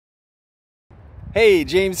Hey,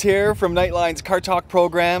 James here from Nightline's Car Talk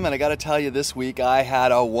program, and I gotta tell you, this week I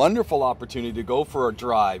had a wonderful opportunity to go for a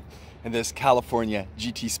drive in this California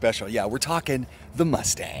GT Special. Yeah, we're talking the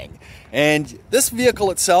Mustang. And this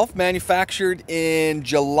vehicle itself, manufactured in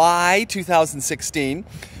July 2016.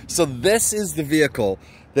 So this is the vehicle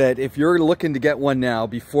that if you're looking to get one now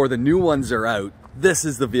before the new ones are out, this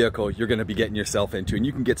is the vehicle you're gonna be getting yourself into, and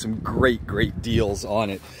you can get some great deals on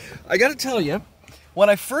it. I gotta tell you, when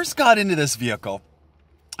I first got into this vehicle,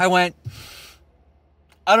 I went,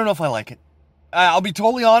 I don't know if I like it. I'll be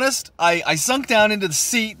totally honest. I sunk down into the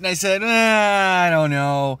seat and I said, I don't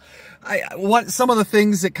know. Some of the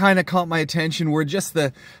things that kind of caught my attention were just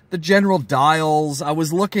the general dials. I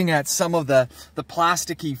was looking at some of the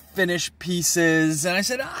plasticky finish pieces and I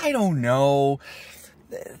said, I don't know.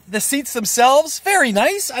 The seats themselves, very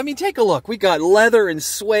nice. I mean, take a look. We got leather and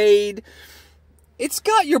suede. It's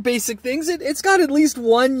got your basic things. It's got at least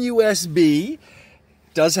one USB.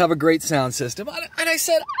 Does have a great sound system. And I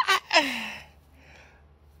said,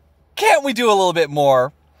 can't we do a little bit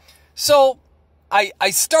more? So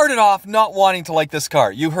I started off not wanting to like this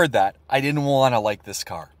car. You heard that. I didn't want to like this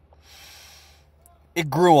car. It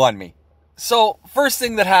grew on me. So first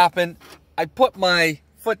thing that happened, I put my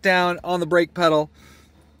foot down on the brake pedal,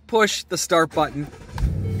 push the start button,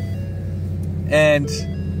 and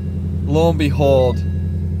lo and behold,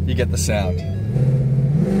 you get the sound.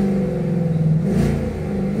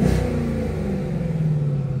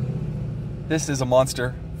 This is a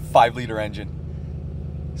monster 5-liter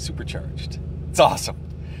engine, supercharged. It's awesome.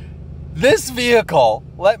 This vehicle,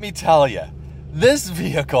 let me tell you, this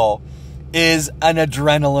vehicle is an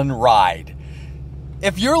adrenaline ride.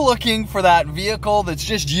 If you're looking for that vehicle that's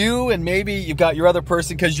just you and maybe you've got your other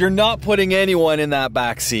person, because you're not putting anyone in that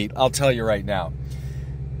back seat, I'll tell you right now.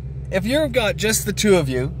 If you've got just the two of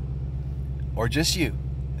you, or just you,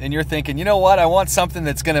 and you're thinking, you know what, I want something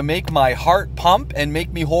that's gonna make my heart pump and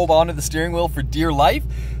make me hold on to the steering wheel for dear life,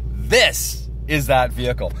 this is that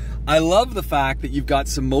vehicle. I love the fact that you've got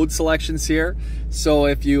some mode selections here. So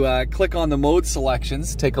if you click on the mode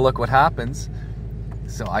selections, take a look what happens.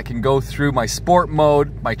 So I can go through my sport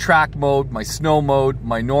mode, my track mode, my snow mode,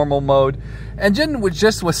 my normal mode. And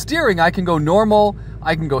just with steering, I can go normal,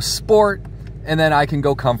 I can go sport, and then I can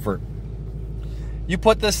go comfort. You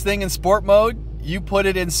put this thing in sport mode, you put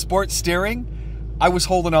it in sport steering, I was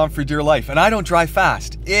holding on for dear life. And I don't drive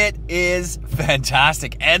fast. It is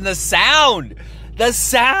fantastic. And the sound,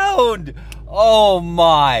 oh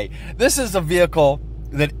my. This is a vehicle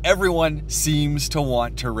that everyone seems to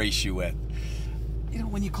want to race you with. You know,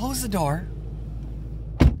 when you close the door,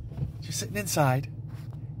 you're sitting inside,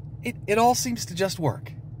 it all seems to just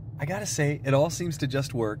work. I gotta say, it all seems to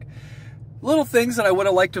just work. Little things that I would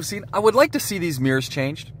have liked to have seen. I would like to see these mirrors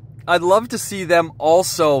changed. I'd love to see them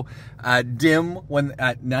also dim when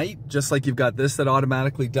at night, just like you've got this that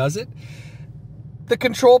automatically does it. The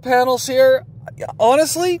control panels here,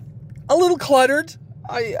 honestly, a little cluttered.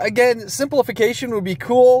 Again, simplification would be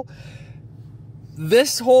cool.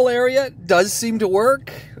 This whole area does seem to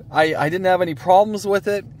work. I didn't have any problems with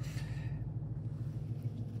it.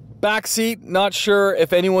 Back seat, not sure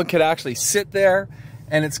if anyone could actually sit there.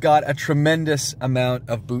 And it's got a tremendous amount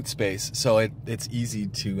of boot space, so it's easy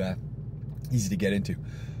to get into.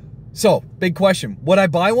 So, big question: would I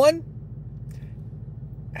buy one?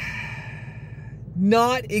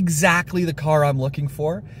 Not exactly the car I'm looking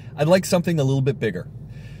for. I'd like something a little bit bigger.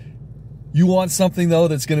 You want something though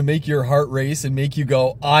that's going to make your heart race and make you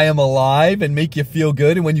go, I am alive, and make you feel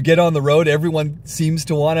good. And when you get on the road, everyone seems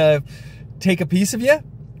to want to take a piece of you.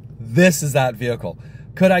 This is that vehicle.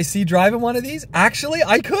 Could I see driving one of these? Actually,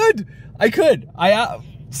 I could.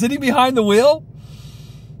 Sitting behind the wheel,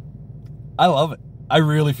 I love it. I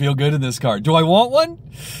really feel good in this car. Do I want one?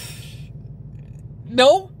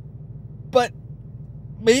 No, but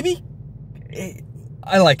maybe.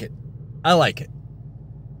 I like it. I like it.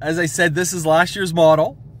 As I said, this is last year's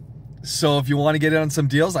model. So if you want to get in on some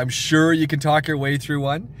deals, I'm sure you can talk your way through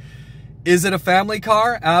one. Is it a family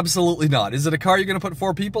car? Absolutely not. Is it a car you're going to put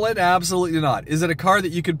 4 people in? Absolutely not. Is it a car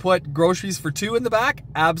that you could put groceries for 2 in the back?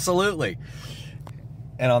 Absolutely.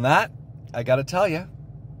 And on that, I got to tell you,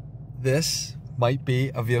 this might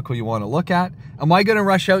be a vehicle you want to look at. Am I going to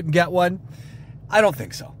rush out and get one? I don't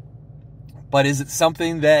think so. But is it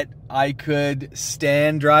something that I could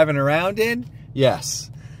stand driving around in?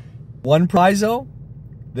 Yes. One proviso,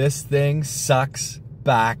 this thing sucks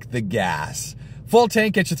back the gas. Full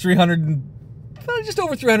tank gets you just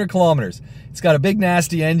over 300 kilometers. It's got a big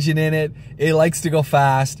nasty engine in it. It likes to go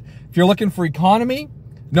fast. If you're looking for economy,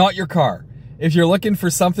 not your car. If you're looking for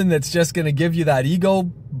something that's just going to give you that ego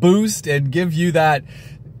boost and give you that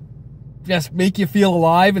just make you feel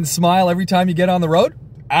alive and smile every time you get on the road?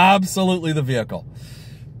 Absolutely the vehicle.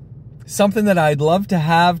 Something that I'd love to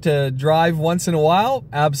have to drive once in a while?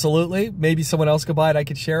 Absolutely. Maybe someone else could buy it. I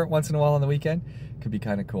could share it once in a while on the weekend. Could be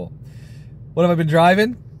kind of cool. What have I been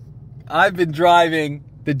driving? I've been driving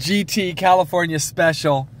the GT California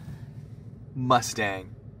Special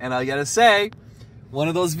Mustang. And I gotta say, one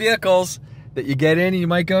of those vehicles that you get in and you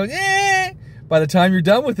might go, eh. By the time you're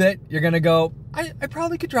done with it, you're gonna go, I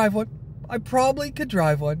probably could drive one. I probably could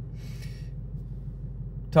drive one.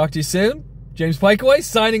 Talk to you soon. James Pikeway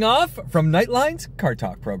signing off from Nightline's Car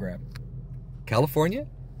Talk program. California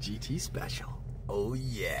GT Special. Oh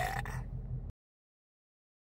yeah.